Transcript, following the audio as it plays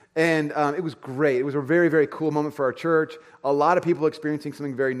And it was great. It was a very, very cool moment for our church. A lot of people experiencing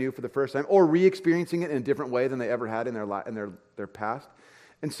something very new for the first time, or re-experiencing it in a different way than they ever had in their past.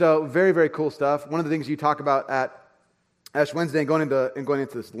 And so, very, very cool stuff. One of the things you talk about at Ash Wednesday and going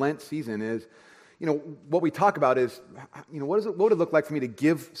into this Lent season is, what we talk about is, what would it look like for me to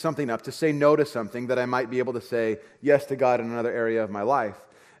give something up, to say no to something that I might be able to say yes to God in another area of my life.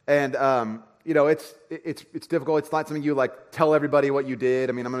 And it's difficult. It's not something you tell everybody what you did.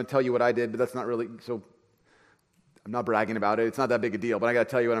 I mean, I'm going to tell you what I did, but that's not really so. I'm not bragging about it. It's not that big a deal, but I got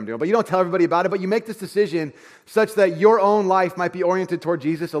to tell you what I'm doing. But you don't tell everybody about it, but you make this decision such that your own life might be oriented toward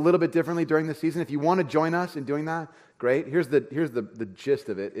Jesus a little bit differently during the season. If you want to join us in doing that, great. Here's the gist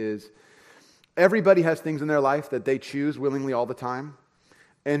of it is everybody has things in their life that they choose willingly all the time,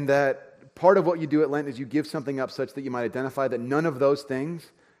 and that part of what you do at Lent is you give something up such that you might identify that none of those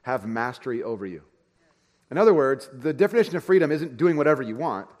things have mastery over you. In other words, the definition of freedom isn't doing whatever you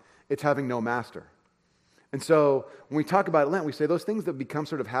want, it's having no master. And so when we talk about Lent, we say those things that become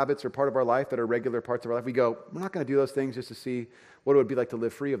sort of habits or part of our life that are regular parts of our life, we go, we're not going to do those things just to see what it would be like to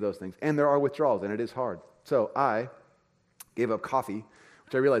live free of those things. And there are withdrawals, and it is hard. So I gave up coffee,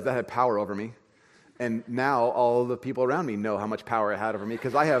 which I realized that had power over me. And now all the people around me know how much power it had over me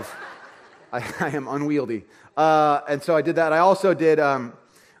because I am unwieldy. And so I did that. I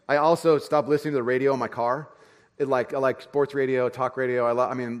also stopped listening to the radio in my car. I like sports radio, talk radio.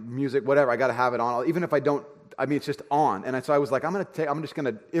 Music, whatever. I got to have it on, even if I don't. It's just on. And so I was like, I'm just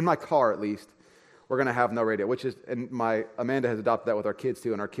gonna, in my car at least, we're gonna have no radio. And Amanda has adopted that with our kids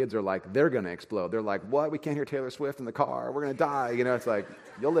too. And our kids are like, they're gonna explode. They're like, what? We can't hear Taylor Swift in the car. We're gonna die. It's like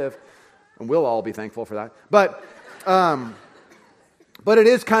you'll live, and we'll all be thankful for that. But it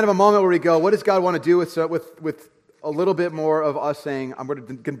is kind of a moment where we go, what does God want to do with a little bit more of us saying, I'm going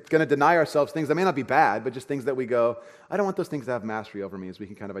to deny ourselves things that may not be bad, but just things that we go, I don't want those things to have mastery over me, as we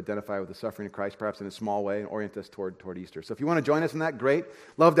can kind of identify with the suffering of Christ, perhaps in a small way, and orient us toward Easter. So if you want to join us in that, great.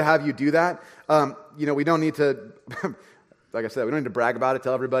 Love to have you do that. We don't need to, like I said, we don't need to brag about it,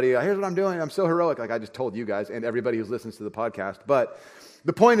 tell everybody, here's what I'm doing, I'm so heroic, like I just told you guys and everybody who listens to the podcast. But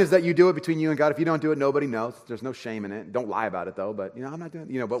the point is that you do it between you and God. If you don't do it, nobody knows. There's no shame in it. Don't lie about it, though. But, I'm not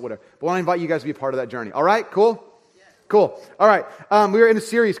doing it, but whatever. But I want to invite you guys to be a part of that journey. All right? Cool? Cool. All right. We are in a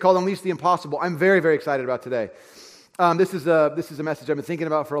series called Unleash the Impossible. I'm very, very excited about today. This is a message I've been thinking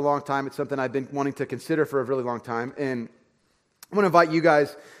about for a long time. It's something I've been wanting to consider for a really long time. And I'm going to invite you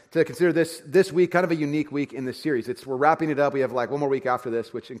guys to consider this week kind of a unique week in this series. We're wrapping it up. We have one more week after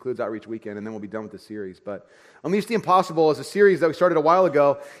this, which includes Outreach Weekend, and then we'll be done with the series. But Unleash the Impossible is a series that we started a while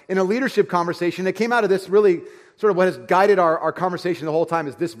ago in a leadership conversation that came out of this really sort of what has guided our conversation the whole time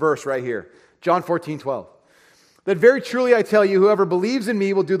is this verse right here, John 14:12. That very truly I tell you, whoever believes in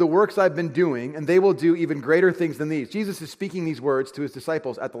me will do the works I've been doing, and they will do even greater things than these. Jesus is speaking these words to his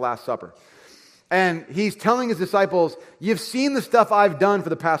disciples at the Last Supper. And he's telling his disciples, you've seen the stuff I've done for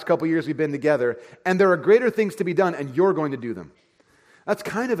the past couple years we've been together, and there are greater things to be done, and you're going to do them. That's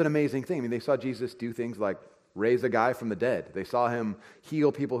kind of an amazing thing. They saw Jesus do things like raise a guy from the dead. They saw him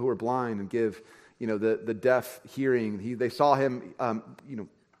heal people who were blind and give, the deaf hearing. They saw him,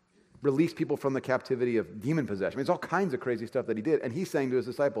 release people from the captivity of demon possession. It's all kinds of crazy stuff that he did. And he's saying to his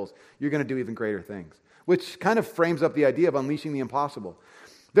disciples, you're going to do even greater things, which kind of frames up the idea of unleashing the impossible.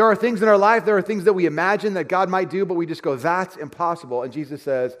 There are things in our life, there are things that we imagine that God might do, but we just go, that's impossible. And Jesus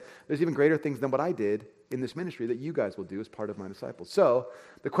says, there's even greater things than what I did in this ministry that you guys will do as part of my disciples. So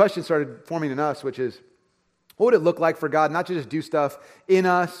the question started forming in us, which is, what would it look like for God not to just do stuff in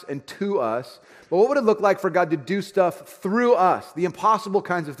us and to us, but what would it look like for God to do stuff through us, the impossible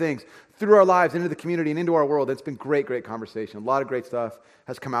kinds of things, through our lives, into the community and into our world? It's been great conversation. A lot of great stuff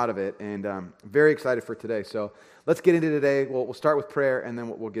has come out of it, and I'm very excited for today. So let's get into today. We'll start with prayer, and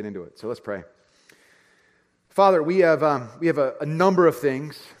then we'll get into it. So let's pray. Father, we have a number of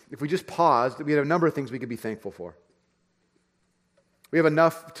things. If we just paused, we have a number of things we could be thankful for. We have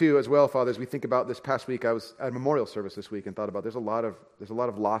enough too, as well, Father, as we think about this past week. I was at a memorial service this week and thought about there's a lot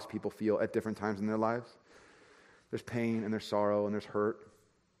of loss people feel at different times in their lives. There's pain and there's sorrow and there's hurt.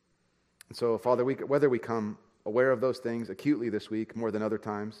 And so, Father, whether we come aware of those things acutely this week more than other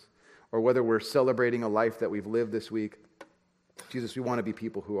times, or whether we're celebrating a life that we've lived this week, Jesus, we want to be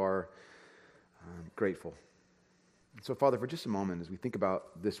people who are grateful. And so, Father, for just a moment, as we think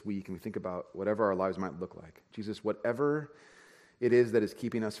about this week and we think about whatever our lives might look like, Jesus, whatever it is that is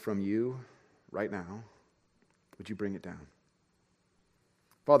keeping us from you right now, would you bring it down?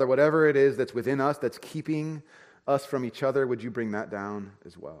 Father, whatever it is that's within us that's keeping us from each other, would you bring that down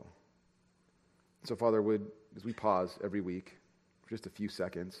as well? So, Father, as we pause every week for just a few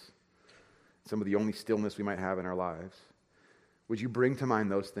seconds, some of the only stillness we might have in our lives, would you bring to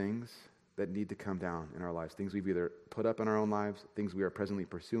mind those things that need to come down in our lives, things we've either put up in our own lives, things we are presently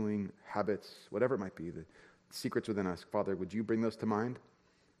pursuing, habits, whatever it might be, the secrets within us. Father, would you bring those to mind?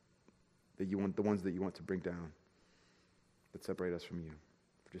 That you want, the ones that you want to bring down, that separate us from you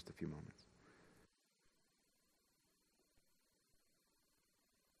for just a few moments.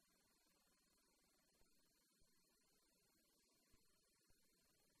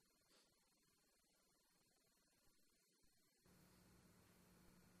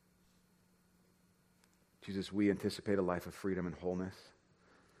 Jesus, we anticipate a life of freedom and wholeness.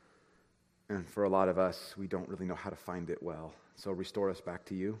 And for a lot of us, we don't really know how to find it well. So restore us back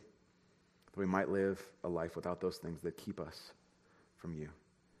to you, that we might live a life without those things that keep us from you.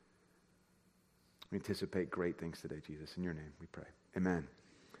 We anticipate great things today, Jesus. In your name we pray. Amen.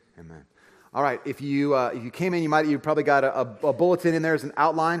 Amen. All right, if you came in, you probably got a bulletin in there as an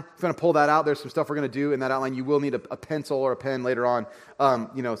outline. If you want to pull that out, there's some stuff we're going to do in that outline. You will need a pencil or a pen later on.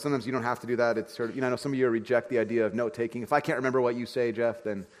 Sometimes you don't have to do that. It's sort of, I know some of you reject the idea of note taking. If I can't remember what you say, Jeff,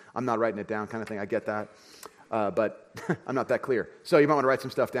 then I'm not writing it down, kind of thing. I get that, but I'm not that clear. So you might want to write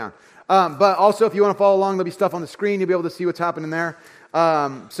some stuff down. But also, if you want to follow along, there'll be stuff on the screen. You'll be able to see what's happening there.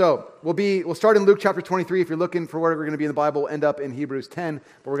 So we'll start in Luke chapter 23. If you're looking for where we're going to be in the Bible, we'll end up in Hebrews 10,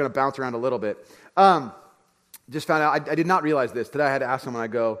 but we're going to bounce around a little bit. Just found out, I did not realize this. Today I had to ask someone,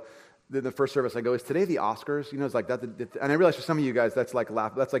 the first service, I go, is today the Oscars? It's like that. And I realized for some of you guys, that's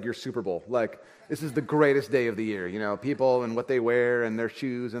like your Super Bowl. Like, this is the greatest day of the year. People and what they wear and their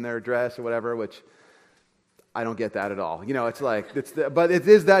shoes and their dress or whatever, which I don't get that at all. But it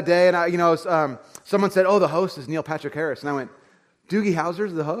is that day. And someone said, oh, the host is Neil Patrick Harris. And I went, Doogie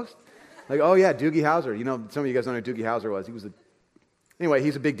Howser's the host? Like, oh yeah, Doogie Howser. Some of you guys don't know who Doogie Howser was. Anyway,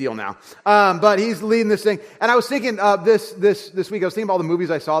 he's a big deal now. But he's leading this thing. And I was thinking this week, I was thinking about all the movies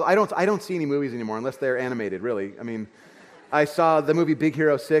I saw. I don't see any movies anymore unless they're animated, really. I mean, I saw the movie Big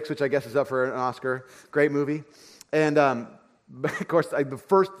Hero 6, which I guess is up for an Oscar. Great movie. And of course, the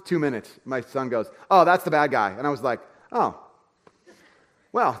first 2 minutes, my son goes, oh, that's the bad guy. And I was like, oh.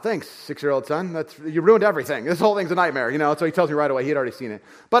 Well, thanks, 6-year-old son. You ruined everything. This whole thing's a nightmare, So he tells me right away he had already seen it.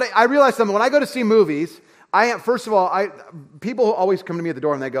 But I realized something. When I go to see movies, people always come to me at the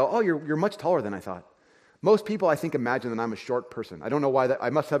door and they go, oh, you're much taller than I thought. Most people, I think, imagine that I'm a short person. I don't know why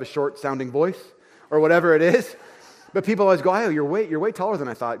I must have a short-sounding voice or whatever it is. But people always go, oh, you're way taller than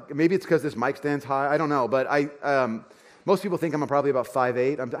I thought. Maybe it's because this mic stands high. I don't know. But most people think I'm probably about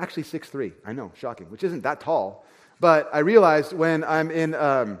 5'8". I'm actually 6'3". I know, shocking, which isn't that tall. But I realized when I'm in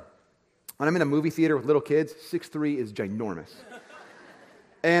a movie theater with little kids, 6'3" is ginormous.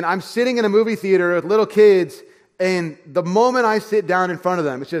 And I'm sitting in a movie theater with little kids, and the moment I sit down in front of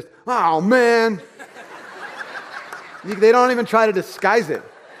them, it's just, oh man. They don't even try to disguise it.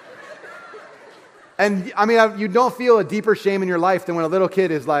 And you don't feel a deeper shame in your life than when a little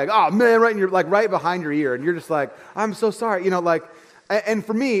kid is like, oh man, right in your, like right behind your ear, and you're just like, I'm so sorry, And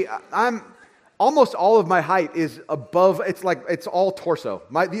for me, almost all of my height is above. It's all torso.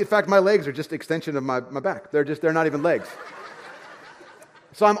 In fact, my legs are just extension of my back. They're not even legs.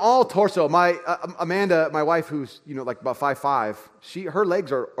 So I'm all torso. My Amanda, my wife, who's about 5'5", her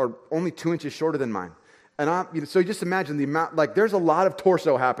legs are only 2 inches shorter than mine. And so you just imagine the amount. There's a lot of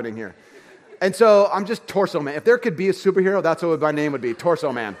torso happening here. And so I'm just Torso Man. If there could be a superhero, that's what my name would be,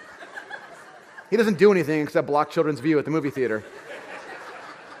 Torso Man. He doesn't do anything except block children's view at the movie theater.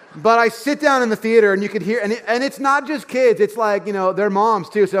 But I sit down in the theater and you could hear, and it's not just kids, it's like, their moms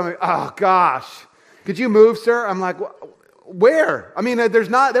too. So I'm like, oh gosh, could you move, sir? I'm like, where? they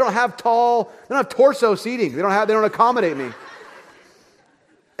don't have torso seating. They don't accommodate me.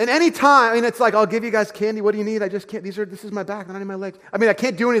 And any time, it's like, I'll give you guys candy. What do you need? I just can't, this is my back, not in my legs. I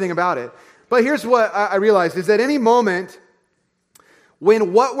can't do anything about it. But here's what I realized is that any moment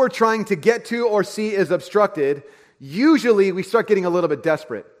when what we're trying to get to or see is obstructed, usually we start getting a little bit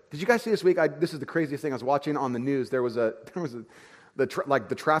desperate. Did you guys see this week? This is the craziest thing I was watching on the news. There was the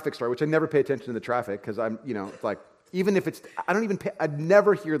traffic story, which I never pay attention to the traffic because I'm, even if it's, I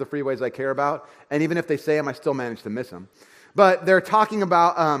never hear the freeways I care about, and even if they say them, I still manage to miss them. But they're talking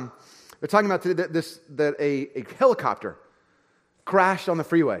about that a helicopter crashed on the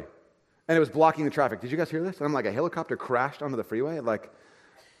freeway, and it was blocking the traffic. Did you guys hear this? And I'm like, a helicopter crashed onto the freeway?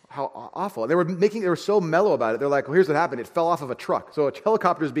 How awful. They were so mellow about it. They're like, well, here's what happened. It fell off of a truck. So a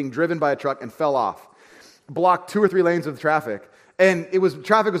helicopter is being driven by a truck and fell off. Blocked 2 or 3 lanes of traffic. And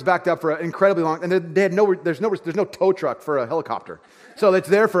traffic was backed up for an incredibly long, and there's no tow truck for a helicopter. So it's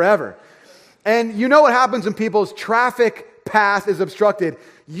there forever. And you know what happens when people's traffic path is obstructed?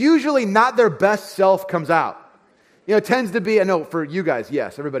 Usually not their best self comes out. It tends to be, I know for you guys,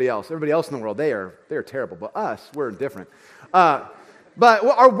 yes, everybody else in the world, they are terrible. But us, we're different. But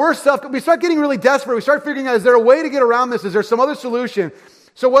our worst stuff, we start getting really desperate. We start figuring out, is there a way to get around this? Is there some other solution?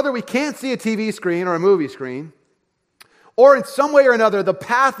 So whether we can't see a TV screen or a movie screen, or in some way or another, the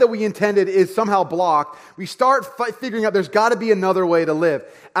path that we intended is somehow blocked, we start figuring out there's got to be another way to live.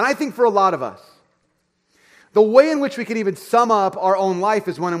 And I think for a lot of us, the way in which we could even sum up our own life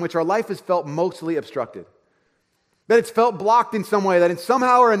is one in which our life has felt mostly obstructed. That it's felt blocked in some way, that in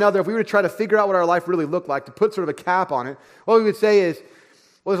somehow or another, if we were to try to figure out what our life really looked like, to put sort of a cap on it, what we would say is,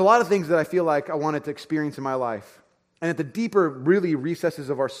 well, there's a lot of things that I feel like I wanted to experience in my life. And at the deeper, really, recesses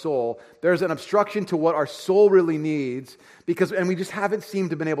of our soul, there's an obstruction to what our soul really needs, and we just haven't seemed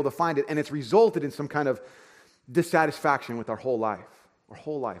to have been able to find it, and it's resulted in some kind of dissatisfaction with our whole life. Our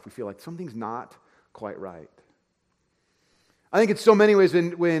whole life, we feel like something's not quite right. I think in so many ways,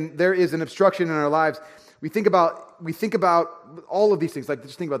 when there is an obstruction in our lives, we think about all of these things. Like,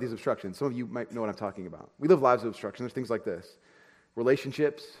 just think about these obstructions. Some of you might know what I'm talking about. We live lives of obstruction. There's things like this: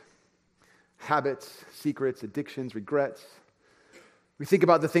 relationships, habits, secrets, addictions, regrets. We think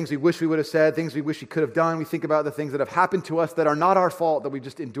about the things we wish we would have said, things we wish we could have done. We think about the things that have happened to us that are not our fault, that we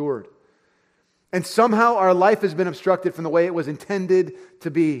just endured. And somehow our life has been obstructed from the way it was intended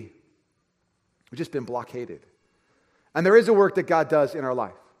to be. We've just been blockaded. And there is a work that God does in our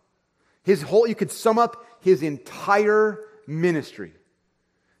life. You could sum up his entire ministry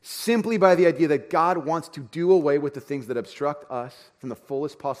simply by the idea that God wants to do away with the things that obstruct us from the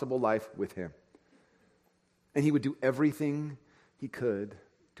fullest possible life with him. And he would do everything he could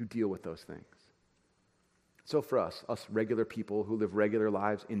to deal with those things. So for us regular people who live regular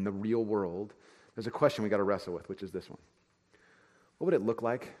lives in the real world, there's a question we got to wrestle with, which is this one. What would it look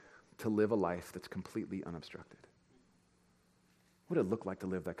like to live a life that's completely unobstructed? What would it look like to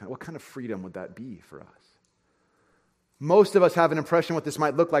live that kind? What kind of freedom would that be for us? Most of us have an impression what this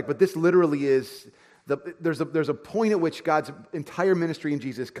might look like, but this literally is, there's a point at which God's entire ministry in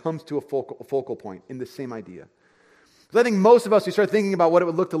Jesus comes to a focal point in this same idea. Because I think most of us, we start thinking about what it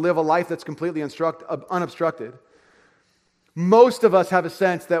would look to live a life that's completely unobstructed. Most of us have a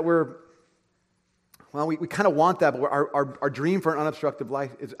sense that we kind of want that, but our dream for an unobstructed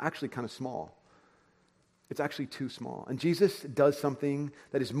life is actually kind of small. It's actually too small. And Jesus does something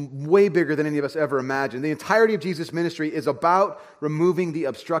that is way bigger than any of us ever imagined. The entirety of Jesus' ministry is about removing the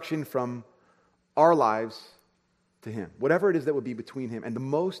obstruction from our lives to him. Whatever it is that would be between him. And the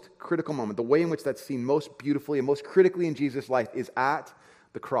most critical moment, the way in which that's seen most beautifully and most critically in Jesus' life is at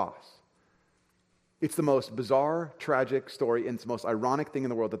the cross. It's the most bizarre, tragic story, and it's the most ironic thing in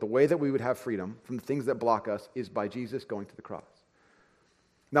the world, that the way that we would have freedom from the things that block us is by Jesus going to the cross.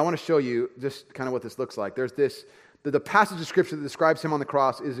 Now, I want to show you just kind of what this looks like. There's the passage of Scripture that describes him on the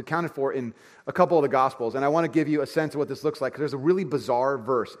cross is accounted for in a couple of the Gospels, and I want to give you a sense of what this looks like, because there's a really bizarre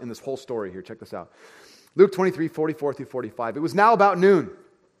verse in this whole story here. Check this out. Luke 23, 44 through 45. It was now about noon,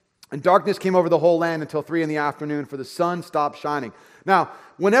 and darkness came over the whole land until 3 p.m, for the sun stopped shining. Now,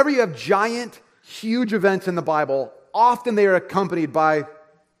 whenever you have giant, huge events in the Bible, often they are accompanied by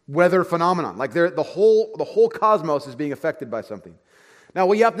weather phenomenon. Like the whole cosmos is being affected by something. Now,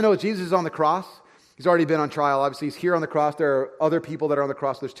 what you have to know is Jesus is on the cross. He's already been on trial. Obviously, he's here on the cross. There are other people that are on the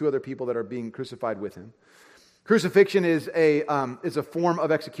cross. There's 2 other people that are being crucified with him. Crucifixion is a form of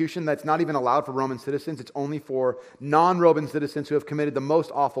execution that's not even allowed for Roman citizens. It's only for non-Roman citizens who have committed the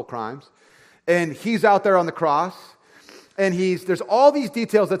most awful crimes. And he's out there on the cross. And there's all these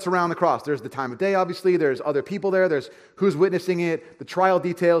details that surround the cross. There's the time of day, obviously. There's other people there. There's who's witnessing it, the trial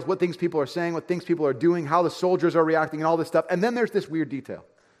details, what things people are saying, what things people are doing, how the soldiers are reacting, and all this stuff. And then there's this weird detail.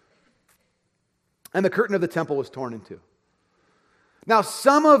 And the curtain of the temple was torn in two. Now,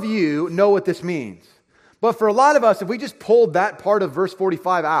 some of you know what this means. But for a lot of us, if we just pulled that part of verse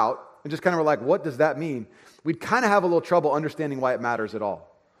 45 out and just kind of were like, what does that mean? We'd kind of have a little trouble understanding why it matters at all.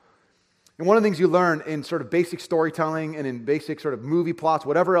 And one of the things you learn in sort of basic storytelling and in basic sort of movie plots,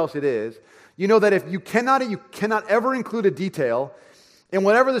 whatever else it is, you know that if you cannot ever include a detail in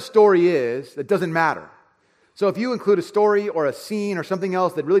whatever the story is, that doesn't matter. So if you include a story or a scene or something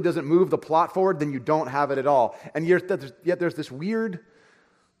else that really doesn't move the plot forward, then you don't have it at all. And yet there's this weird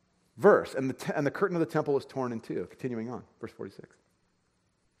verse, and the curtain of the temple was torn in two. Continuing on, verse 46.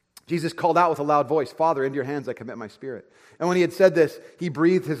 Jesus called out with a loud voice, "Father, into your hands I commit my spirit." And when he had said this, he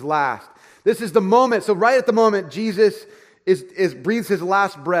breathed his last. This is the moment. So right at the moment Jesus breathes his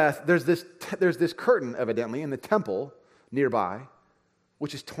last breath, there's this curtain, evidently, in the temple nearby,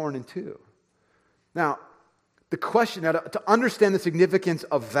 which is torn in two. Now, the question, to understand the significance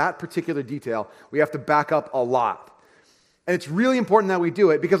of that particular detail, we have to back up a lot. And it's really important that we do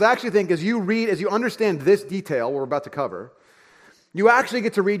it, because I actually think as you understand this detail we're about to cover, you actually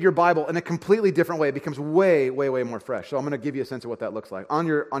get to read your Bible in a completely different way. It becomes way, way, way more fresh. So I'm going to give you a sense of what that looks like. On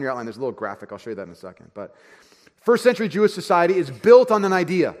your outline, there's a little graphic. I'll show you that in a second. But first century Jewish society is built on an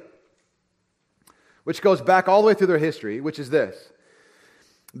idea, which goes back all the way through their history, which is this.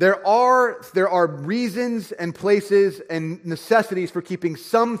 There are reasons and places and necessities for keeping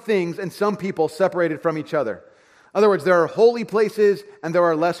some things and some people separated from each other. In other words, there are holy places and there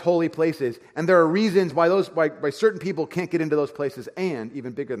are less holy places. And there are reasons why certain people can't get into those places. And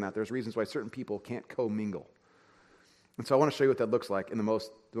even bigger than that, there's reasons why certain people can't commingle. And so I want to show you what that looks like in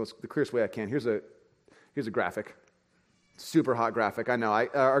the clearest way I can. Here's a graphic. Super hot graphic. I know.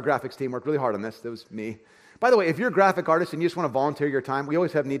 Our graphics team worked really hard on this. It was me. By the way, if you're a graphic artist and you just want to volunteer your time, we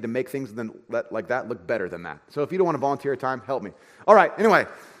always have need to make things like that look better than that. So if you don't want to volunteer your time, help me. All right, anyway,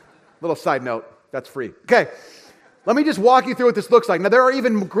 little side note, that's free. Okay, let me just walk you through what this looks like. Now there are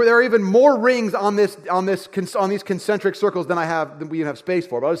even more rings on these concentric circles than we have space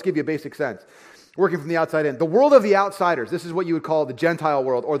for, but I'll just give you a basic sense. Working from the outside in. The world of the outsiders, this is what you would call the Gentile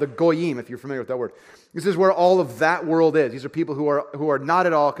world, or the Goyim, if you're familiar with that word. This is where all of that world is. These are people who are not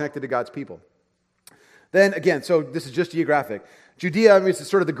at all connected to God's people. Then again, so this is just geographic. Judea is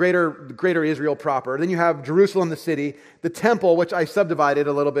sort of the greater Israel proper. Then you have Jerusalem, the city. The temple, which I subdivided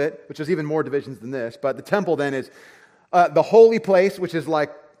a little bit, which is even more divisions than this. But the temple then is the holy place, which is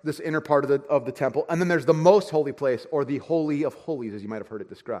like this inner part of the temple. And then there's the most holy place, or the Holy of Holies, as you might have heard it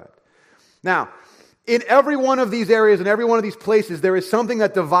described. Now, in every one of these areas and every one of these places, there is something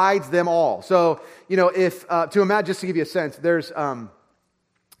that divides them all. So, if to imagine, just to give you a sense, there's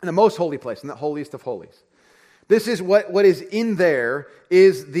in the most holy place, in the holiest of holies. This is what is in there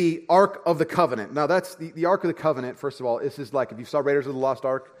is the Ark of the Covenant. Now that's the Ark of the Covenant, first of all. This is like, if you saw Raiders of the Lost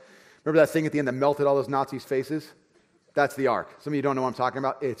Ark, remember that thing at the end that melted all those Nazis' faces? That's the Ark. Some of you don't know what I'm talking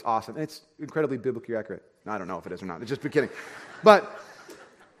about. It's awesome. It's incredibly biblically accurate. I don't know if it is or not. It's just kidding. But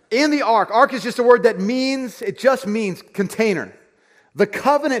in the Ark is just a word that means container. The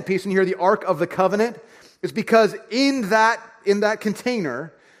covenant piece, and you hear the Ark of the Covenant, is because in that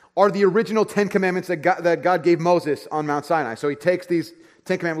container are the original 10 Commandments that God gave Moses on Mount Sinai. So he takes these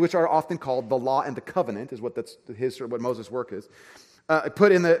 10 Commandments, which are often called the Law and the Covenant, is what Moses' work is,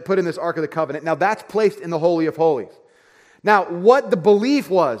 put in this Ark of the Covenant. Now that's placed in the Holy of Holies. Now what the belief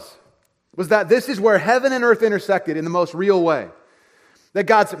was that this is where heaven and earth intersected in the most real way. That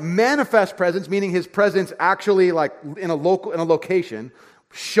God's manifest presence, meaning His presence actually like in a location,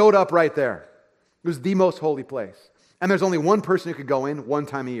 showed up right there. It was the most holy place. And there's only one person who could go in one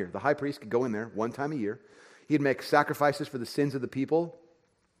time a year. The high priest could go in there one time a year. He'd make sacrifices for the sins of the people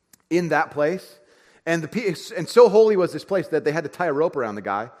in that place. And so holy was this place that they had to tie a rope around the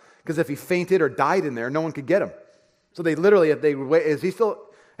guy, because if he fainted or died in there, no one could get him. So they literally, is he still,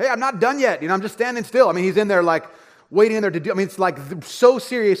 hey, I'm not done yet. I'm just standing still. I mean, he's in there like waiting in there to do, it's like so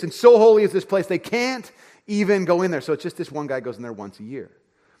serious and so holy is this place, they can't even go in there. So it's just this one guy goes in there once a year.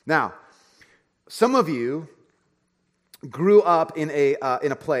 Now, some of you grew up in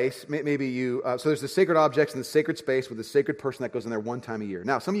a place, maybe you, so there's the sacred objects in the sacred space with the sacred person that goes in there one time a year.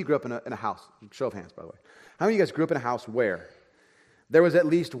 Now, some of you grew up in a house, show of hands, by the way. How many of you guys grew up in a house where there was at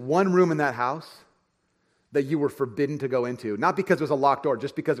least one room in that house that you were forbidden to go into? Not because it was a locked door,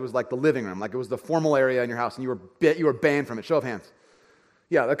 just because it was like the living room, like it was the formal area in your house, and you were banned from it. Show of hands.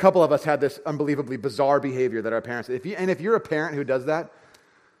 Yeah, a couple of us had this unbelievably bizarre behavior that our parents, if you're a parent who does that,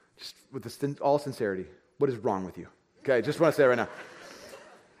 just with all sincerity, what is wrong with you? Okay, just want to say it right now.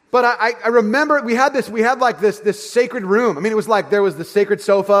 But I remember we had like this sacred room. I mean, it was like there was the sacred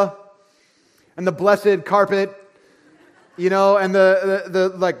sofa and the blessed carpet, and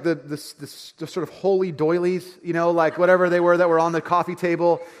the sort of holy doilies, like whatever they were that were on the coffee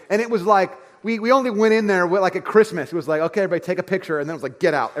table. And it was like we only went in there like at Christmas. It was like, okay, everybody take a picture, and then it was like,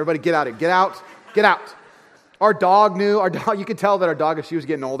 get out, everybody get out, get out. Our dog knew. You could tell that our dog, as she was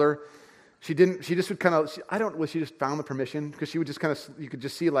getting older, she just would kind of, she just found the permission, because she would just kind of, you could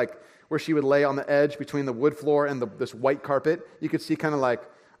just see like where she would lay on the edge between the wood floor and this white carpet. You could see kind of like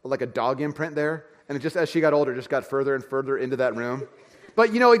a dog imprint there. And it just, as she got older, just got further and further into that room. But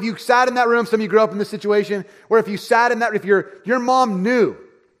if you sat in that room, some of you grew up in this situation where if you sat in that, if your mom knew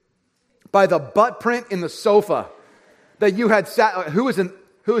by the butt print in the sofa that you had sat, who was in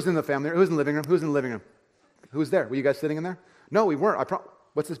the family, who was in the living room, who was in the living room? Who was there? Were you guys sitting in there? No, we weren't.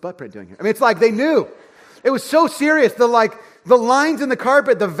 What's this butt print doing here? I mean, it's like they knew. It was so serious. The lines in the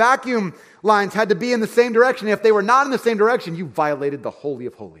carpet, the vacuum lines had to be in the same direction. If they were not in the same direction, you violated the Holy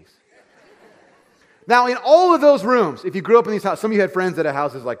of Holies. Now, in all of those rooms, if you grew up in these houses, some of you had friends that had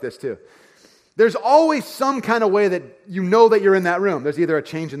houses like this too. there's always some kind of way that you know that you're in that room. There's either a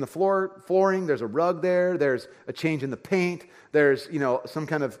change in the flooring, there's a rug there, there's a change in the paint, there's, some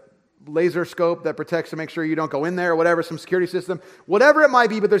kind of laser scope that protects to make sure you don't go in there or whatever, some security system, whatever it might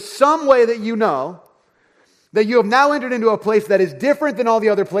be, but there's some way that you know that you have now entered into a place that is different than all the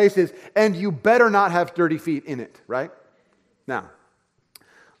other places, and you better not have dirty feet in it, right? Now,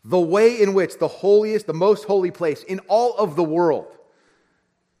 the way in which the holiest, the most holy place in all of the world,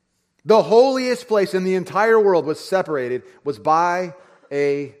 the holiest place in the entire world was separated was by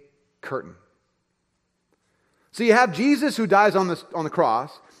a curtain. So you have Jesus who dies on the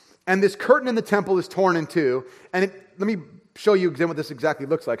cross, and this curtain in the temple is torn in two. And let me show you what this exactly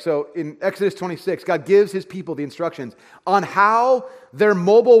looks like. So in Exodus 26, God gives his people the instructions on how their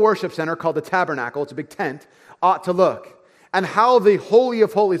mobile worship center, called the tabernacle, it's a big tent, ought to look. And how the Holy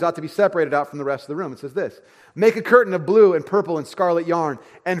of Holies ought to be separated out from the rest of the room. It says this: make a curtain of blue and purple and scarlet yarn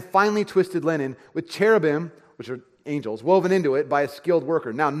and finely twisted linen with cherubim, which are angels, woven into it by a skilled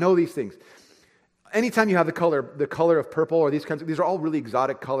worker. Now, know these things. Anytime you have the color of purple or these are all really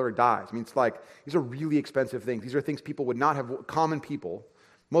exotic color dyes. I mean, it's like, these are really expensive things. These are things people would not have, common people,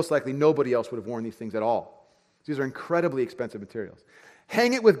 most likely nobody else would have worn these things at all. These are incredibly expensive materials.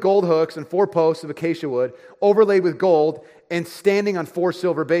 Hang it with gold hooks and 4 posts of acacia wood, overlaid with gold, and standing on 4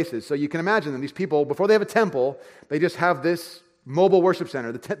 silver bases. So you can imagine them. These people, before they have a temple, they just have this mobile worship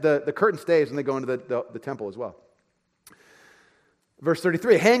center. The curtain stays when they go into the temple as well. Verse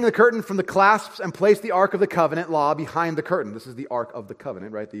 33, hang the curtain from the clasps and place the Ark of the Covenant law behind the curtain. This is the Ark of the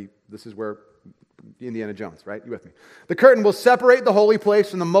Covenant, right? This is where Indiana Jones, right? You with me? The curtain will separate the holy place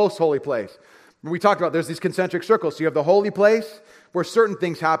from the most holy place. We talked about there's these concentric circles. So you have the holy place where certain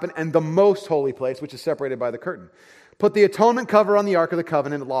things happen, and the most holy place, which is separated by the curtain. Put the atonement cover on the Ark of the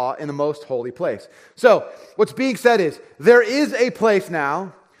Covenant law in the most holy place. So what's being said is there is a place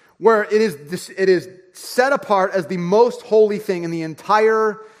now where it is set apart as the most holy thing in the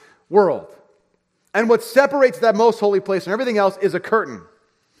entire world. And what separates that most holy place from everything else is a curtain.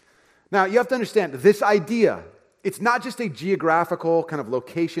 Now, you have to understand, this idea, it's not just a geographical, kind of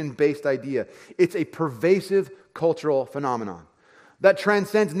location-based idea. It's a pervasive cultural phenomenon that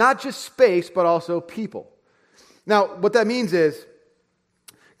transcends not just space, but also people. Now, what that means is,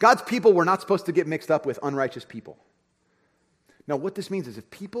 God's people were not supposed to get mixed up with unrighteous people. Now, what this means is if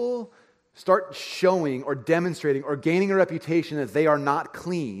people start showing or demonstrating or gaining a reputation that they are not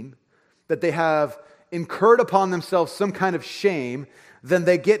clean, that they have incurred upon themselves some kind of shame, then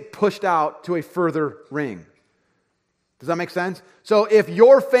they get pushed out to a further ring. Does that make sense? So if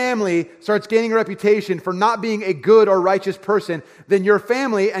your family starts gaining a reputation for not being a good or righteous person, then your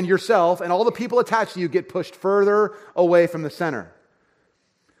family and yourself and all the people attached to you get pushed further away from the center.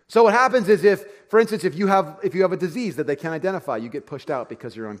 So what happens is for instance, if you have a disease that they can't identify, you get pushed out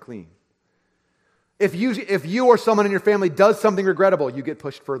because you're unclean. If you or someone in your family does something regrettable, you get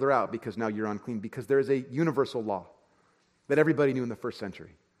pushed further out because now you're unclean, because there is a universal law that everybody knew in the first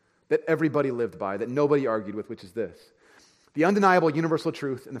century, that everybody lived by, that nobody argued with, which is this. The undeniable universal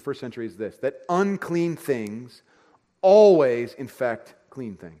truth in the first century is this, that unclean things always infect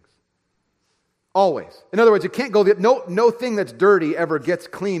clean things. Always. In other words, it can't go, no thing that's dirty ever gets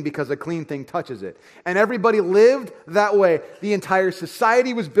clean because a clean thing touches it. And everybody lived that way. The entire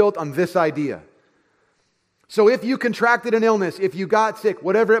society was built on this idea. So if you contracted an illness, if you got sick,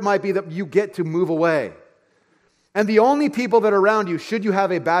 whatever it might be, that you get to move away. And the only people that are around you, should you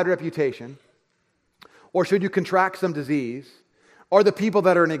have a bad reputation, or should you contract some disease, are the people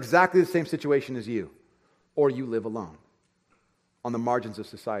that are in exactly the same situation as you, or you live alone on the margins of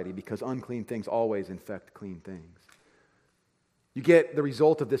society, because unclean things always infect clean things. You get the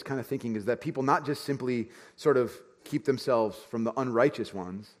result of this kind of thinking is that people not just simply sort of keep themselves from the unrighteous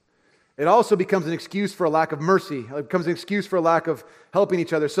ones, it also becomes an excuse for a lack of mercy. It becomes an excuse for a lack of helping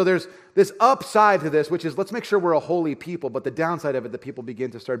each other. So there's this upside to this, which is let's make sure we're a holy people. But the downside of it that people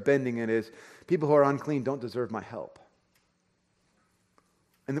begin to start bending it is people who are unclean don't deserve my help.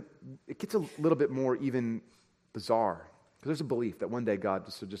 And it gets a little bit more even bizarre. Because there's a belief that one day God,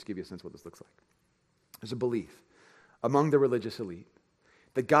 just give you a sense of what this looks like. There's a belief among the religious elite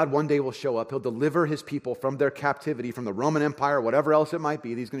that God one day will show up. He'll deliver his people from their captivity, from the Roman Empire, whatever else it might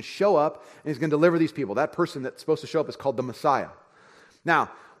be. He's going to show up and he's going to deliver these people. That person that's supposed to show up is called the Messiah.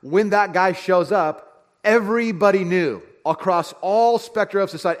 Now, when that guy shows up, everybody knew, across all spectra of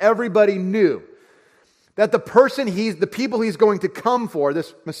society, everybody knew that the people he's going to come for,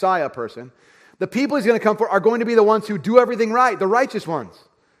 this Messiah person, the people he's going to come for are going to be the ones who do everything right, the righteous ones.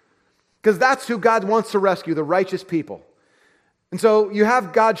 Because that's who God wants to rescue, the righteous people. And so you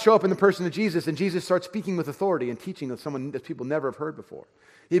have God show up in the person of Jesus, and Jesus starts speaking with authority and teaching that people never have heard before.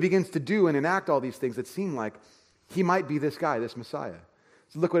 He begins to do and enact all these things that seem like he might be this guy, this Messiah.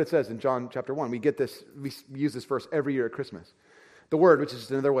 So look what it says in John chapter 1. We use this verse every year at Christmas. The Word, which is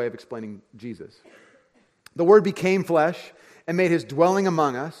another way of explaining Jesus. The Word became flesh and made his dwelling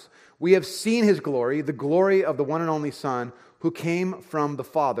among us. We have seen his glory, the glory of the one and only Son, who came from the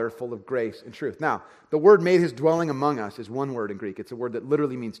Father, full of grace and truth. Now, the word made his dwelling among us is one word in Greek. It's a word that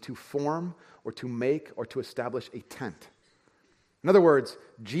literally means to form or to make or to establish a tent. In other words,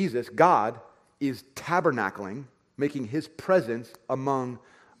 Jesus, God, is tabernacling, making his presence among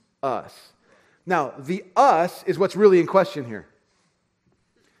us. Now, the us is what's really in question here.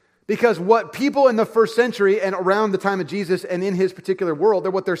 Because what people in the first century and around the time of Jesus and in his particular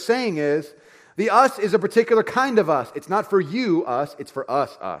world, what they're saying is, the us is a particular kind of us. It's not for you, us. It's for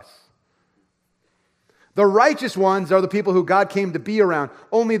us, us. The righteous ones are the people who God came to be around.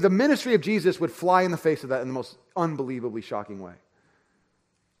 Only the ministry of Jesus would fly in the face of that in the most unbelievably shocking way.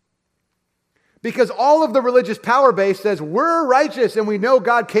 Because all of the religious power base says, we're righteous and we know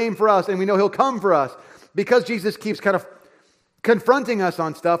God came for us and we know he'll come for us. Because Jesus keeps kind of confronting us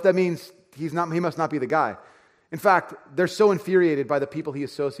on stuff, that means he must not be the guy. In fact, they're so infuriated by the people he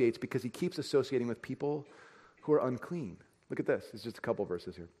associates because he keeps associating with people who are unclean. Look at this. It's just a couple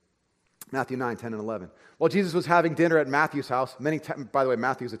verses here. Matthew 9, 10, and 11. While Jesus was having dinner at Matthew's house, by the way,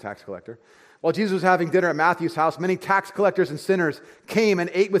 Matthew's a tax collector. While Jesus was having dinner at Matthew's house, many tax collectors and sinners came and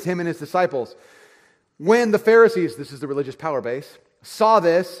ate with him and his disciples. When the Pharisees, this is the religious power base, saw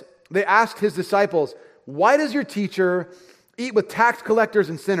this, they asked his disciples, why does your teacher eat with tax collectors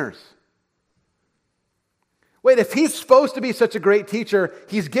and sinners? Wait, if he's supposed to be such a great teacher,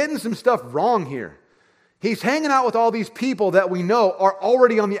 he's getting some stuff wrong here. He's hanging out with all these people that we know are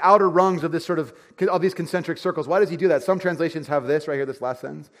already on the outer rungs of these concentric circles. Why does he do that? Some translations have this right here, this last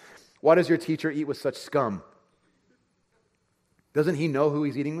sentence. Why does your teacher eat with such scum? Doesn't he know who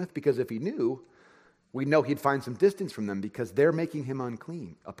he's eating with? Because if he knew, we know he'd find some distance from them because they're making him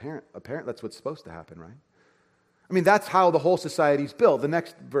unclean. Apparently, that's what's supposed to happen, right? I mean, that's how the whole society's built. The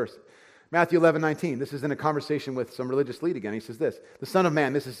next verse. Matthew 11, 19. This is in a conversation with some religious lead again. He says this, the Son of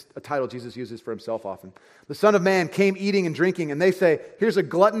Man, this is a title Jesus uses for himself often. The Son of Man came eating and drinking, and they say, here's a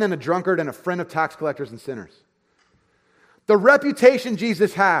glutton and a drunkard and a friend of tax collectors and sinners. The reputation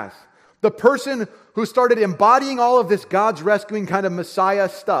Jesus has, the person who started embodying all of this God's rescuing kind of Messiah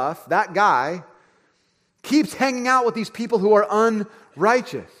stuff, that guy, keeps hanging out with these people who are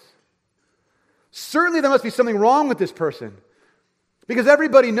unrighteous. Certainly there must be something wrong with this person. Because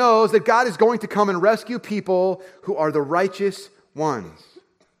everybody knows that God is going to come and rescue people who are the righteous ones.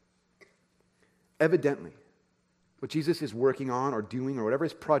 Evidently, what Jesus is working on or doing or whatever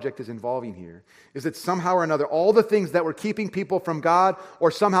his project is involving here is that somehow or another, all the things that were keeping people from God or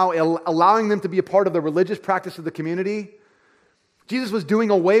somehow allowing them to be a part of the religious practice of the community, Jesus was doing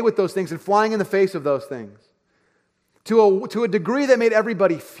away with those things and flying in the face of those things to a degree that made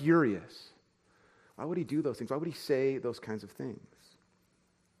everybody furious. Why would he do those things? Why would he say those kinds of things?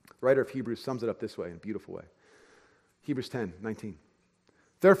 The writer of Hebrews sums it up this way in a beautiful way. Hebrews 10, 19.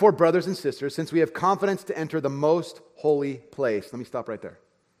 Therefore, brothers and sisters, since we have confidence to enter the most holy place. Let me stop right there.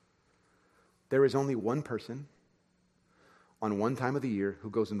 There is only one person on one time of the year who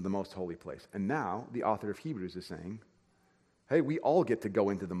goes into the most holy place. And now the author of Hebrews is saying, hey, we all get to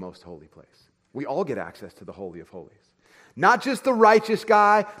go into the most holy place. We all get access to the Holy of Holies. Not just the righteous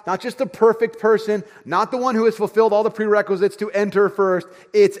guy, not just the perfect person, not the one who has fulfilled all the prerequisites to enter first.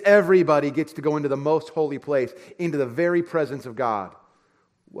 It's everybody gets to go into the most holy place, into the very presence of God.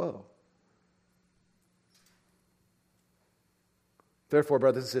 Whoa. Therefore,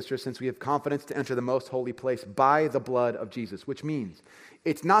 brothers and sisters, since we have confidence to enter the most holy place by the blood of Jesus, which means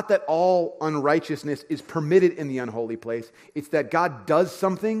it's not that all unrighteousness is permitted in the unholy place. It's that God does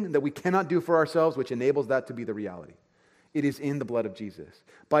something that we cannot do for ourselves, which enables that to be the reality. It is in the blood of Jesus.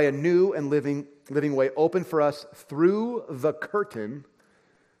 By a new and living way open for us through the curtain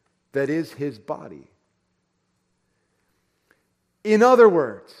that is his body. In other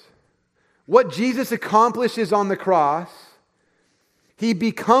words, what Jesus accomplishes on the cross, he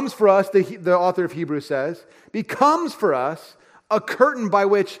becomes for us, the author of Hebrews says, becomes for us a curtain by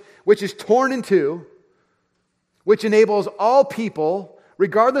which is torn in two, which enables all people,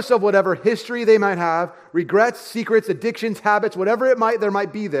 regardless of whatever history they might have, regrets, secrets, addictions, habits, whatever there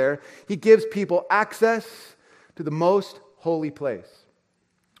might be there, he gives people access to the most holy place.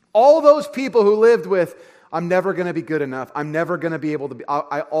 All those people who lived with, I'm never going to be good enough, I'm never going to be able to be,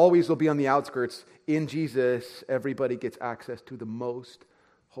 I always will be on the outskirts. In Jesus, everybody gets access to the most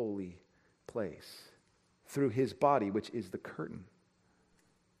holy place through his body, which is the curtain.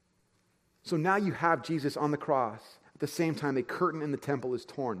 So now you have Jesus on the cross. At the same time, a curtain in the temple is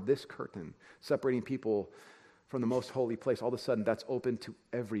torn. This curtain, separating people from the most holy place, all of a sudden that's open to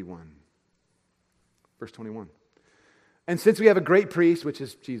everyone. Verse 21. And since we have a great priest, which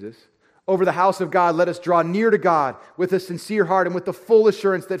is Jesus, over the house of God, let us draw near to God with a sincere heart and with the full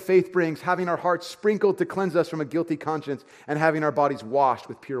assurance that faith brings, having our hearts sprinkled to cleanse us from a guilty conscience and having our bodies washed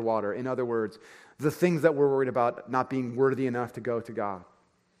with pure water. In other words, the things that we're worried about not being worthy enough to go to God,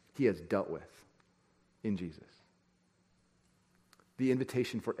 he has dealt with in Jesus. The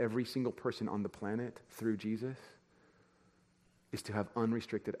invitation for every single person on the planet through Jesus is to have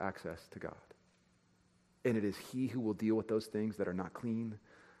unrestricted access to God. And it is he who will deal with those things that are not clean,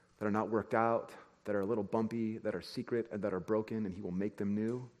 that are not worked out, that are a little bumpy, that are secret, and that are broken, and he will make them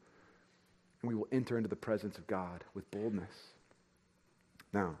new. And we will enter into the presence of God with boldness.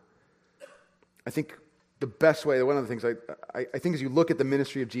 Now, I think the best way, one of the things I think as you look at the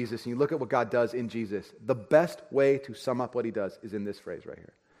ministry of Jesus and you look at what God does in Jesus, the best way to sum up what he does is in this phrase right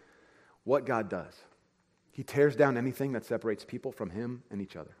here. What God does. He tears down anything that separates people from him and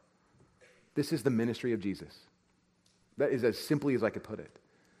each other. This is the ministry of Jesus. That is as simply as I could put it.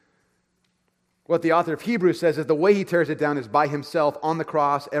 What the author of Hebrews says is the way he tears it down is by himself on the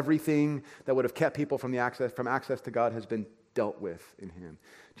cross. Everything that would have kept people from access to God has been dealt with in him.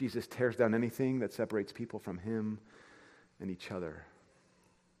 Jesus tears down anything that separates people from him and each other.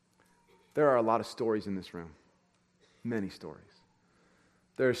 There are a lot of stories in this room. Many stories.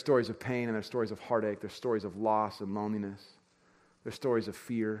 There are stories of pain and there are stories of heartache. There's stories of loss and loneliness. There's stories of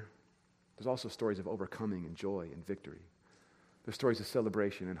fear. There's also stories of overcoming and joy and victory. There's stories of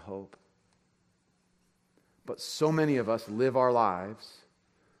celebration and hope. But so many of us live our lives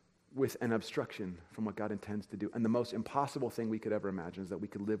with an obstruction from what God intends to do. And the most impossible thing we could ever imagine is that we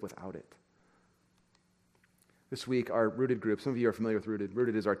could live without it. This week, our Rooted group, some of you are familiar with Rooted.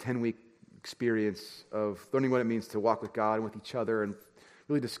 Rooted is our 10-week experience of learning what it means to walk with God and with each other and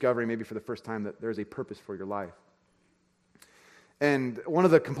really discovering maybe for the first time that there's a purpose for your life. And one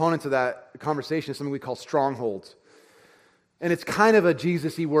of the components of that conversation is something we call strongholds. And it's kind of a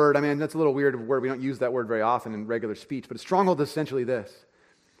Jesus-y word. I mean, that's a little weird word. We don't use that word very often in regular speech. But a stronghold is essentially this.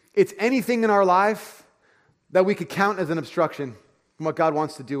 It's anything in our life that we could count as an obstruction from what God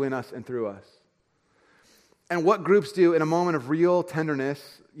wants to do in us and through us. And what groups do in a moment of real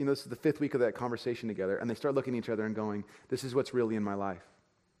tenderness, this is the 5th week of that conversation together, and they start looking at each other and going, this is what's really in my life.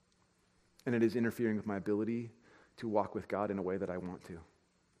 And it is interfering with my ability to walk with God in a way that I want to.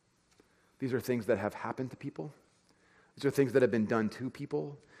 These are things that have happened to people. These are things that have been done to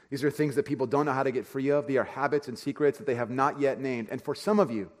people. These are things that people don't know how to get free of. They are habits and secrets that they have not yet named. And for some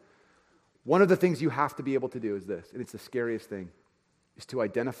of you, one of the things you have to be able to do is this, and it's the scariest thing, is to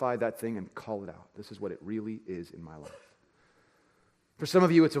identify that thing and call it out. This is what it really is in my life. For some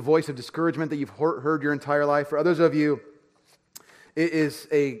of you, it's a voice of discouragement that you've heard your entire life. For others of you, it is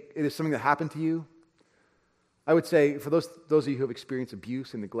something that happened to you. I would say, for those of you who have experienced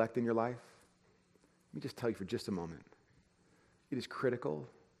abuse and neglect in your life, let me just tell you for just a moment. It is critical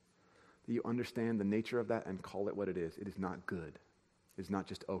that you understand the nature of that and call it what it is. It is not good. It's not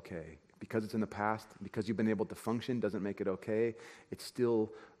just okay. Because it's in the past, because you've been able to function doesn't make it okay. It's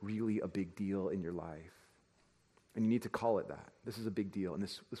still really a big deal in your life. And you need to call it that. This is a big deal, and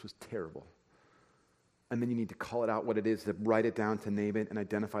this was terrible. And then you need to call it out what it is, to write it down, to name it, and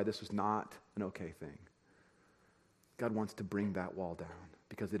identify this was not an okay thing. God wants to bring that wall down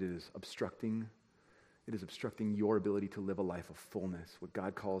because it is obstructing your ability to live a life of fullness, what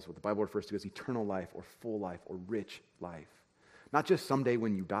God calls, what the Bible refers to as eternal life or full life or rich life. Not just someday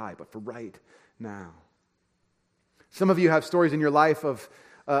when you die, but for right now. Some of you have stories in your life of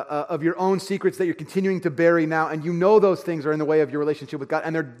your own secrets that you're continuing to bury now, and you know those things are in the way of your relationship with God,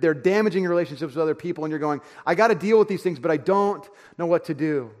 and they're damaging your relationships with other people, and you're going, I got to deal with these things, but I don't know what to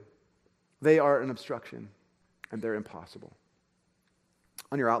do. They are an obstruction, and they're impossible.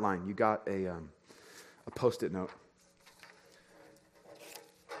 On your outline, you got a Post-it note.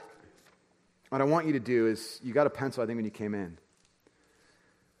 What I want you to do is, you got a pencil, I think, when you came in.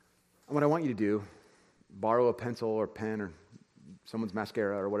 And what I want you to do, borrow a pencil or pen or someone's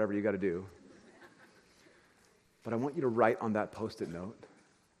mascara or whatever you got to do. But I want you to write on that Post-it note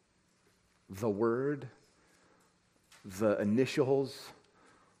the word, the initials,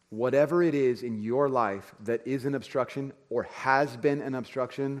 whatever it is in your life that is an obstruction or has been an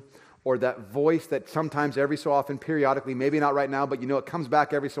obstruction, or that voice that sometimes every so often, periodically, maybe not right now, but it comes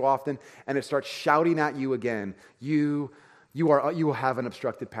back every so often, and it starts shouting at you again. You will have an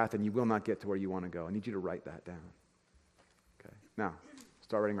obstructed path, and you will not get to where you want to go. I need you to write that down. Okay. Now,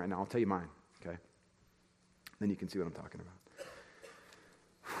 start writing right now. I'll tell you mine. Okay. Then you can see what I'm talking about.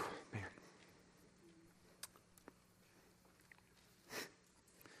 Man.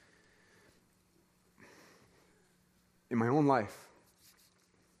 In my own life,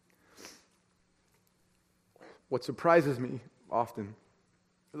 what surprises me often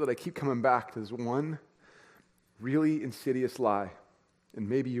is that I keep coming back to this one really insidious lie, and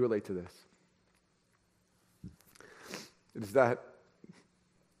maybe you relate to this. It is that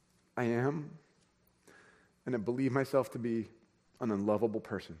I am, and I believe myself to be, an unlovable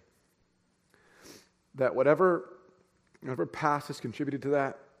person. That whatever past has contributed to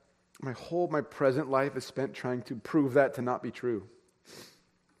that, my present life is spent trying to prove that to not be true.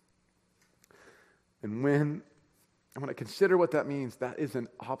 And when I consider what that means, that is an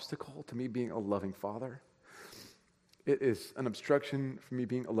obstacle to me being a loving father. It is an obstruction for me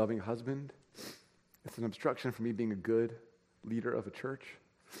being a loving husband. It's an obstruction for me being a good leader of a church.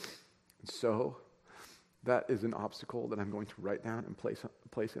 And so, that is an obstacle that I'm going to write down and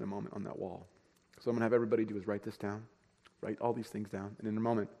place in a moment on that wall. So I'm going to have everybody do is write this down, write all these things down, and in a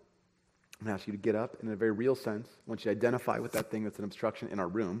moment, I'm going to ask you to get up, and in a very real sense, I want you to identify with that thing that's an obstruction in our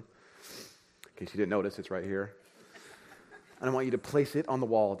room. In case you didn't notice, it's right here. And I want you to place it on the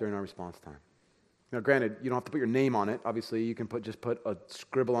wall during our response time. Now, granted, you don't have to put your name on it. Obviously, you can just put a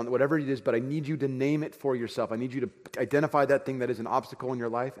scribble on it, whatever it is, but I need you to name it for yourself. I need you to identify that thing that is an obstacle in your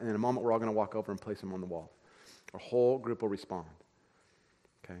life, and in a moment, we're all going to walk over and place them on the wall. Our whole group will respond.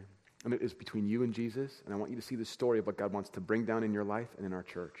 Okay? And it is between you and Jesus, and I want you to see the story of what God wants to bring down in your life and in our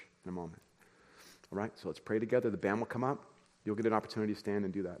church in a moment. All right? So let's pray together. The band will come up. You'll get an opportunity to stand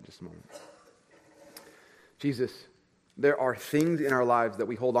and do that in just a moment. Jesus, there are things in our lives that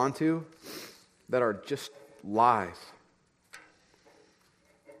we hold on to that are just lies.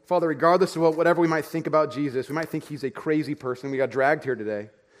 Father, regardless of whatever we might think about Jesus, we might think he's a crazy person. We got dragged here today.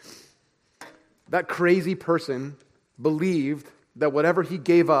 That crazy person believed that whatever he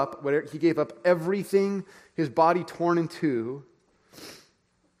gave up everything, his body torn in two,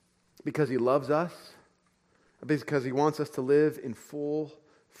 because he loves us, because he wants us to live in full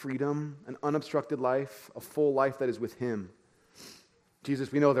freedom, an unobstructed life, a full life that is with him.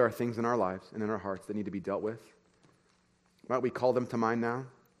 Jesus, we know there are things in our lives and in our hearts that need to be dealt with. Might we call them to mind now?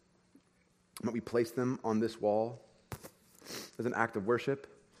 Might we place them on this wall as an act of worship?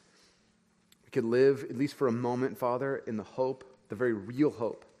 We could live, at least for a moment, Father, in the hope, the very real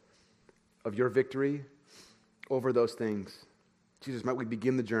hope of your victory over those things. Jesus, might we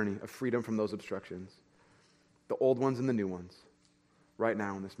begin the journey of freedom from those obstructions, the old ones and the new ones, right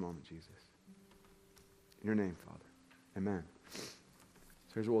now in this moment, Jesus. In your name, Father. Amen.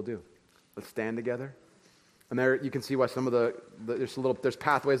 So here's what we'll do. Let's stand together. And there you can see why some of there's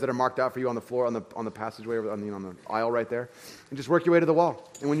pathways that are marked out for you on the floor, on the passageway, on the aisle right there. And just work your way to the wall.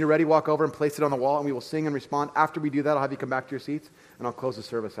 And when you're ready, walk over and place it on the wall, and we will sing and respond. After we do that, I'll have you come back to your seats, and I'll close the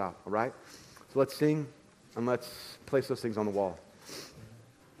service out, all right? So let's sing, and let's place those things on the wall.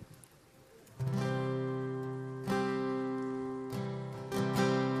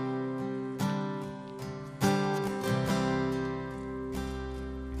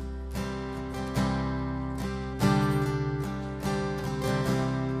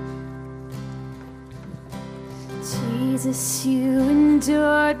 Jesus, you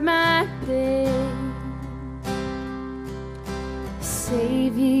endured my pain.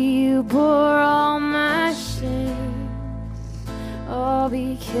 Savior, you bore all my shame, all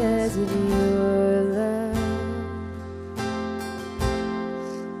because of your love.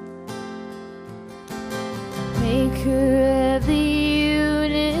 Maker of the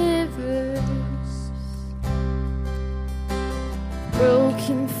universe,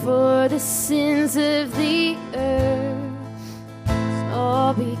 broken for the sins of the earth,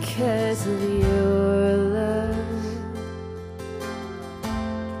 all because of your love.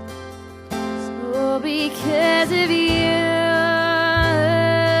 All because of you.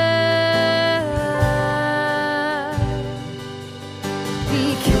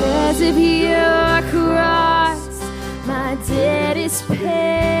 Because of your cross, my debt is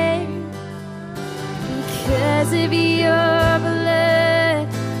paid. Because of your blood,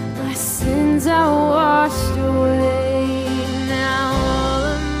 my sins are washed away. Now all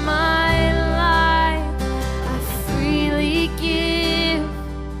of my life I freely give.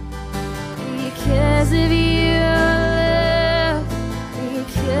 Because of your love,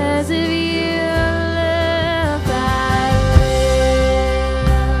 because of your love, I live.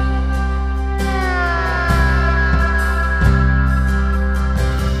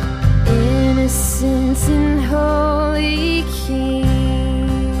 Innocent and holy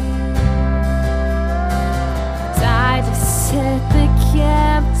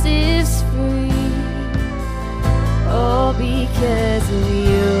of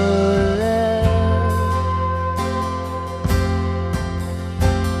your love.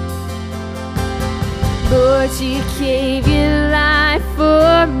 Lord, you gave your life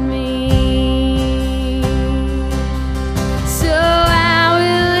for me, so I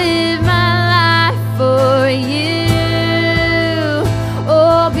will live my life for you.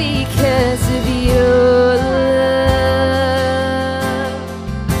 Oh, because of your love.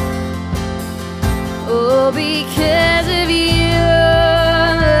 Oh, because of your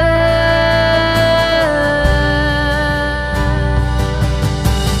love.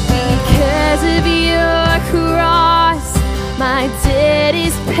 Because of your cross, my debt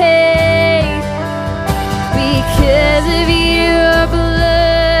is paid. Because of your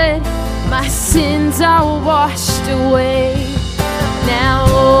blood, my sins are washed away. Now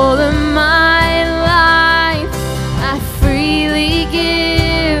all of my life I freely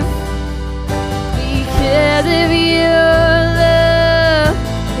give. Because of your love,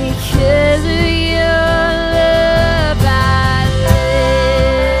 because of your love I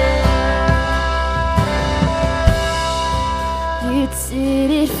live. You did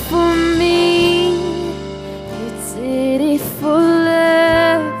it for me, you did it for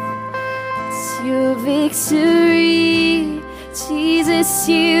love. It's your victory, Jesus,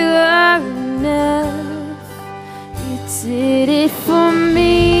 you are enough. You did it for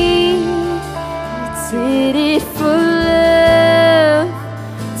me, you did it for love.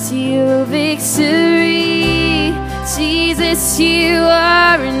 It's your victory, Jesus, you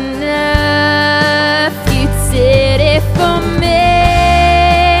are enough. You did it for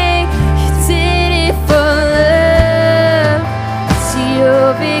me, you did it for love. It's your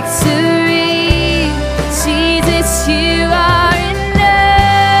victory, Jesus, you are enough.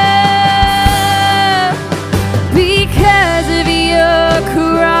 Because of your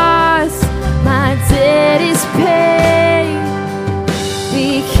cross, my debt is paid.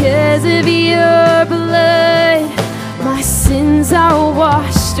 Because of your blood, my sins are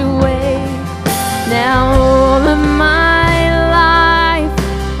washed away. Now all of my life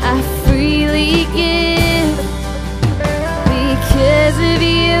I freely give. Because of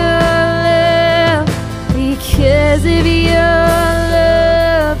your love, because of your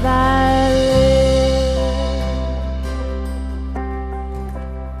love I live.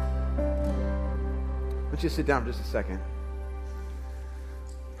 Let's just sit down for just a second.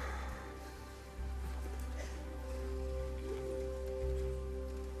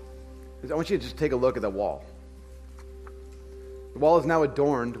 I want you to just take a look at the wall. The wall is now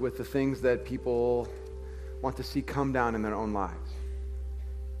adorned with the things that people want to see come down in their own lives.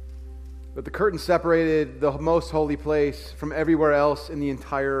 But the curtain separated the most holy place from everywhere else in the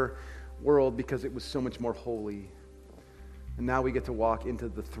entire world because it was so much more holy. And now we get to walk into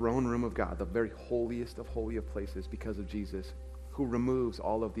the throne room of God, the very holiest of holy of places, because of Jesus, who removes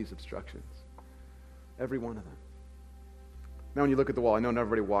all of these obstructions. Every one of them. Now when you look at the wall, I know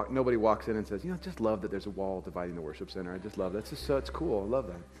nobody walks in and says, I just love that there's a wall dividing the worship center. I just love that. It's just it's cool. I love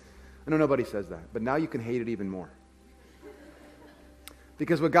that. I know nobody says that. But now you can hate it even more.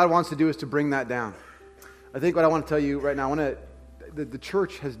 Because what God wants to do is to bring that down. I think what I want to tell you right now, the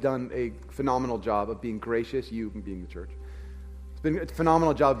church has done a phenomenal job of being gracious, you being the church. It's been a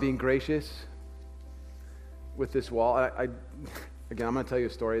phenomenal job of being gracious with this wall. Again, I'm going to tell you a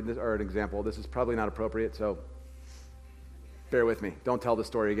story or an example. This is probably not appropriate, so bear with me. Don't tell the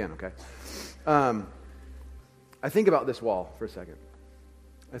story again, okay? I think about this wall for a second.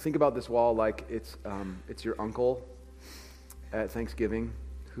 I think about this wall like it's your uncle at Thanksgiving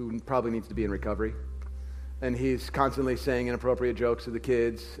who probably needs to be in recovery. And he's constantly saying inappropriate jokes to the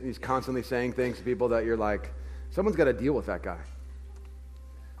kids. And he's constantly saying things to people that you're like, someone's got to deal with that guy.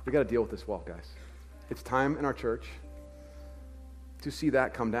 We got to deal with this wall, guys. It's time in our church to see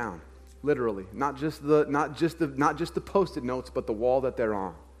that come down. Literally, not just the Post-it notes, but the wall that they're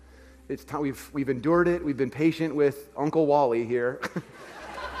on. It's time. We've endured it. We've been patient with Uncle Wally here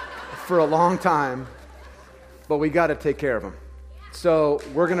for a long time, but we got to take care of him. So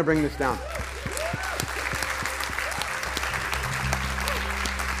we're going to bring this down.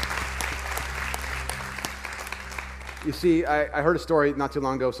 You see, I heard a story not too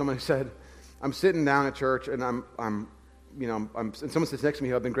long ago. Someone who said, "I'm sitting down at church and and someone sits next to me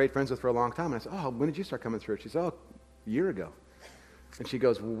who I've been great friends with for a long time." And I said, "Oh, when did you start coming to church?" She said, "Oh, a year ago." And she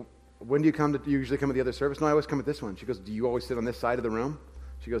goes, well, "When do you come? Do you usually come to the other service?" "No, I always come at this one." She goes, "Do you always sit on this side of the room?"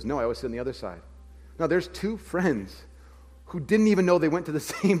 She goes, "No, I always sit on the other side." Now, there's two friends who didn't even know they went to the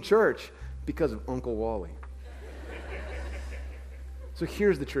same church because of Uncle Wally. So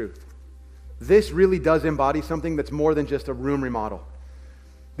here's the truth. This really does embody something that's more than just a room remodel.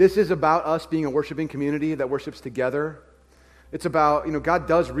 This is about us being a worshiping community that worships together, It's about, God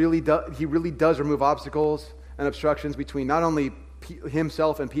he really does remove obstacles and obstructions between not only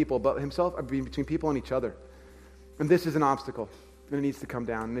himself and people, but between people and each other. And this is an obstacle, and it needs to come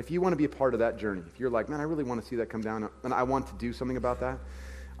down. And if you want to be a part of that journey, if you're like, man, I really want to see that come down, and I want to do something about that,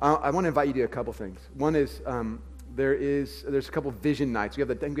 I want to invite you to a couple things. One is, there's a couple vision nights. I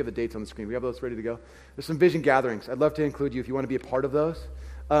think we have the dates on the screen. We have those ready to go. There's some vision gatherings. I'd love to include you if you want to be a part of those.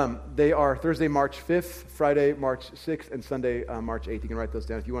 They are Thursday, March 5th, Friday, March 6th, and Sunday, March 8th. You can write those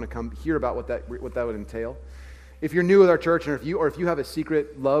down if you want to come hear about what that would entail. If you're new with our church, and if you have a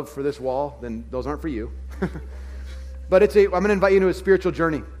secret love for this wall, then those aren't for you. But I'm going to invite you into a spiritual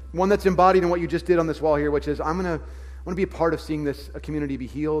journey, one that's embodied in what you just did on this wall here, which is I want to be a part of seeing a community be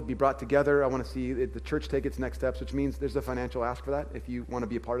healed, be brought together. I want to see the church take its next steps, which means there's a financial ask for that. If you want to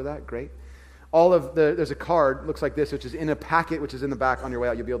be a part of that, great. There's a card, looks like this, which is in a packet, which is in the back on your way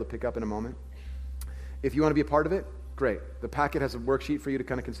out. You'll be able to pick up in a moment. If you want to be a part of it, great. The packet has a worksheet for you to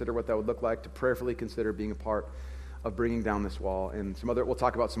kind of consider what that would look like, to prayerfully consider being a part of bringing down this wall. And we'll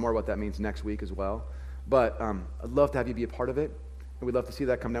talk about some more what that means next week as well. But I'd love to have you be a part of it. And we'd love to see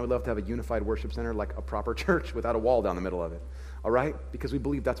that come down. We'd love to have a unified worship center like a proper church without a wall down the middle of it. All right? Because we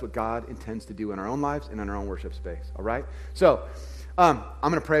believe that's what God intends to do in our own lives and in our own worship space. All right? So I'm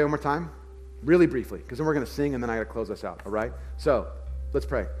going to pray one more time, really briefly, because then we're going to sing and then I got to close us out. All right? So let's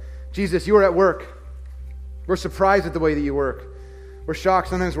pray. Jesus, you are at work. We're surprised at the way that you work. We're shocked.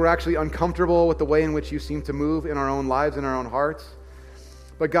 Sometimes we're actually uncomfortable with the way in which you seem to move in our own lives, in our own hearts.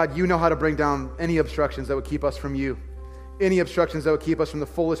 But God, you know how to bring down any obstructions that would keep us from you. Any obstructions that would keep us from the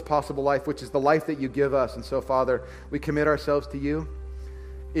fullest possible life, which is the life that you give us. And so, Father, we commit ourselves to you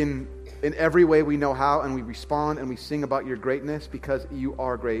in every way we know how, and we respond and we sing about your greatness because you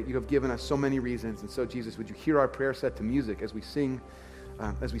are great. You have given us so many reasons. And so, Jesus, would you hear our prayer set to music as we sing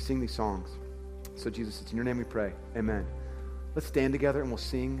these songs? So, Jesus, it's in your name we pray. Amen. Let's stand together and we'll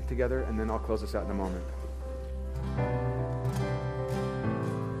sing together, and then I'll close us out in a moment.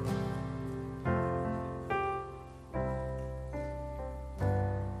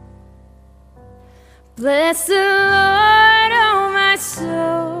 Bless the Lord, oh my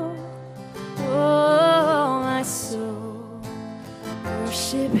soul, oh my soul.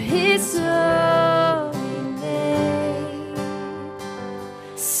 Worship His holy name.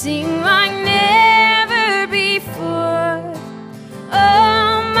 Sing like never before,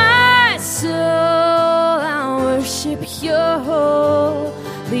 oh my soul. I worship Your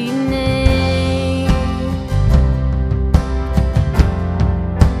holy name.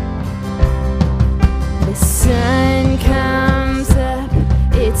 Sun comes up,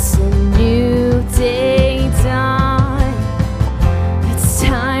 it's a new day dawn. It's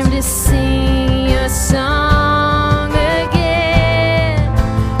time to sing your song again.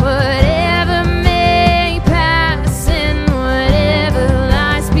 Whatever may pass and whatever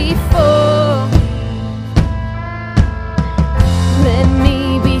lies before me, let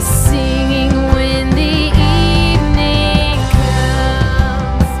me be singing when the evening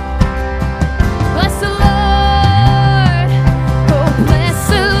comes. Bless the Lord.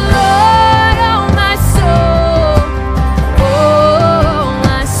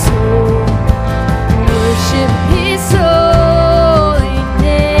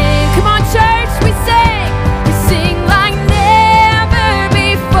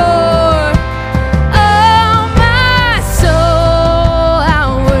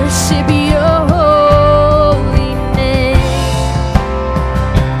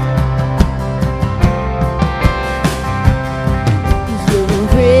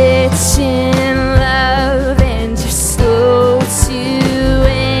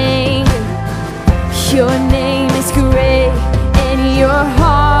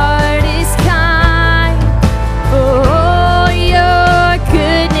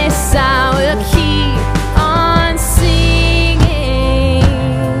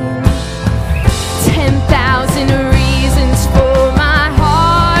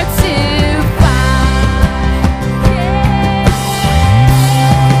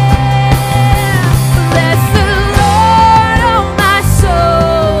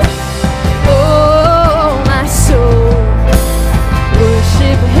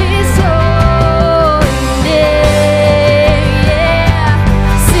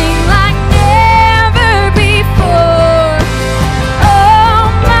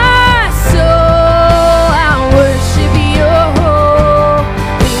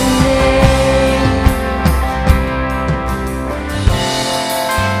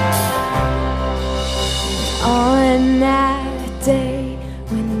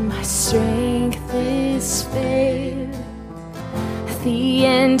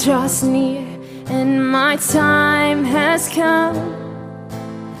 and my time has come.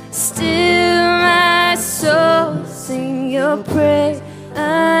 Still my soul sing your praise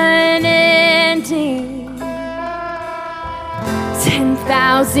unending.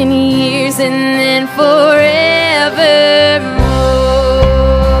 10,000 years and then forevermore.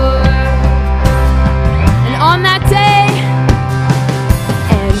 And on that day,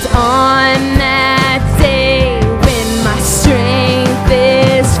 when my strength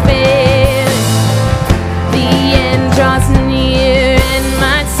is failing, the end draws near and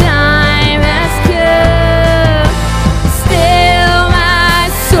my time has come. Still my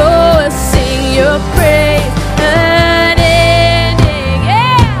soul will sing your praise unending.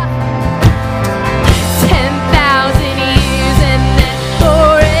 Yeah. 10,000 years and then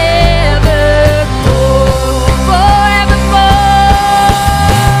forevermore.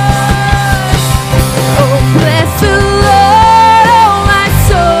 Oh, bless the Lord, oh my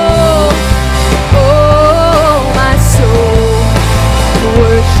soul,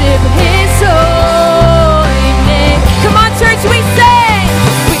 worship His holy name. Come on, church, we sing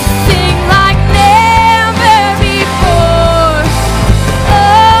like never before.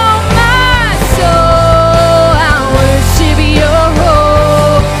 Oh my soul, I worship Your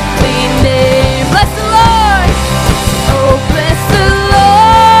holy name. Bless the Lord, oh bless the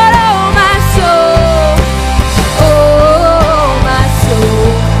Lord, oh my soul,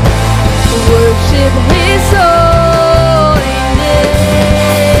 worship His holy name.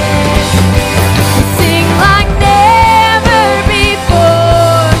 Sing like never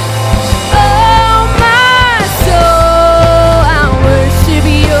before. Oh my soul, I worship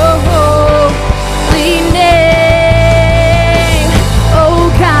Your holy name. Oh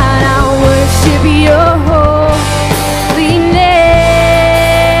God, I worship Your holy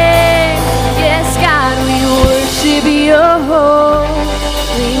name. Yes, God, we worship Your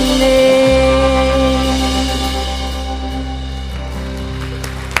holy name.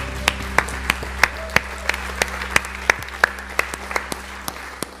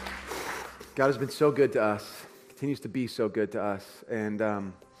 God has been so good to us, continues to be so good to us. And I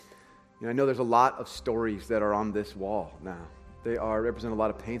know there's a lot of stories that are on this wall now. They represent a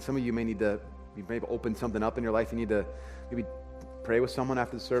lot of pain. Some of you may have opened something up in your life. You need to maybe pray with someone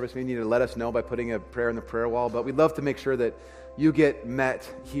after the service. Maybe you need to let us know by putting a prayer in the prayer wall. But we'd love to make sure that you get met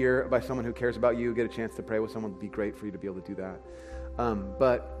here by someone who cares about you, get a chance to pray with someone. It would be great for you to be able to do that.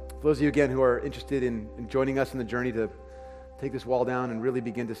 But for those of you, again, who are interested in joining us in the journey to take this wall down and really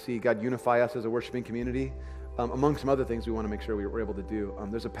begin to see God unify us as a worshiping community, among some other things we want to make sure we're able to do.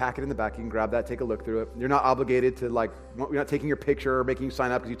 There's a packet in the back. You can grab that, take a look through it. You're not obligated to, we're not taking your picture or making you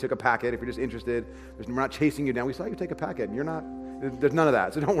sign up because you took a packet. If you're just interested, we're not chasing you down. We saw you take a packet, and there's none of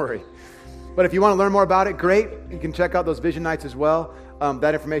that, so don't worry. But if you want to learn more about it, great. You can check out those vision nights as well.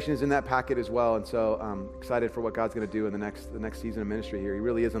 That information is in that packet as well. And so I'm excited for what God's going to do in the next season of ministry here. He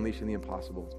really is unleashing the impossible.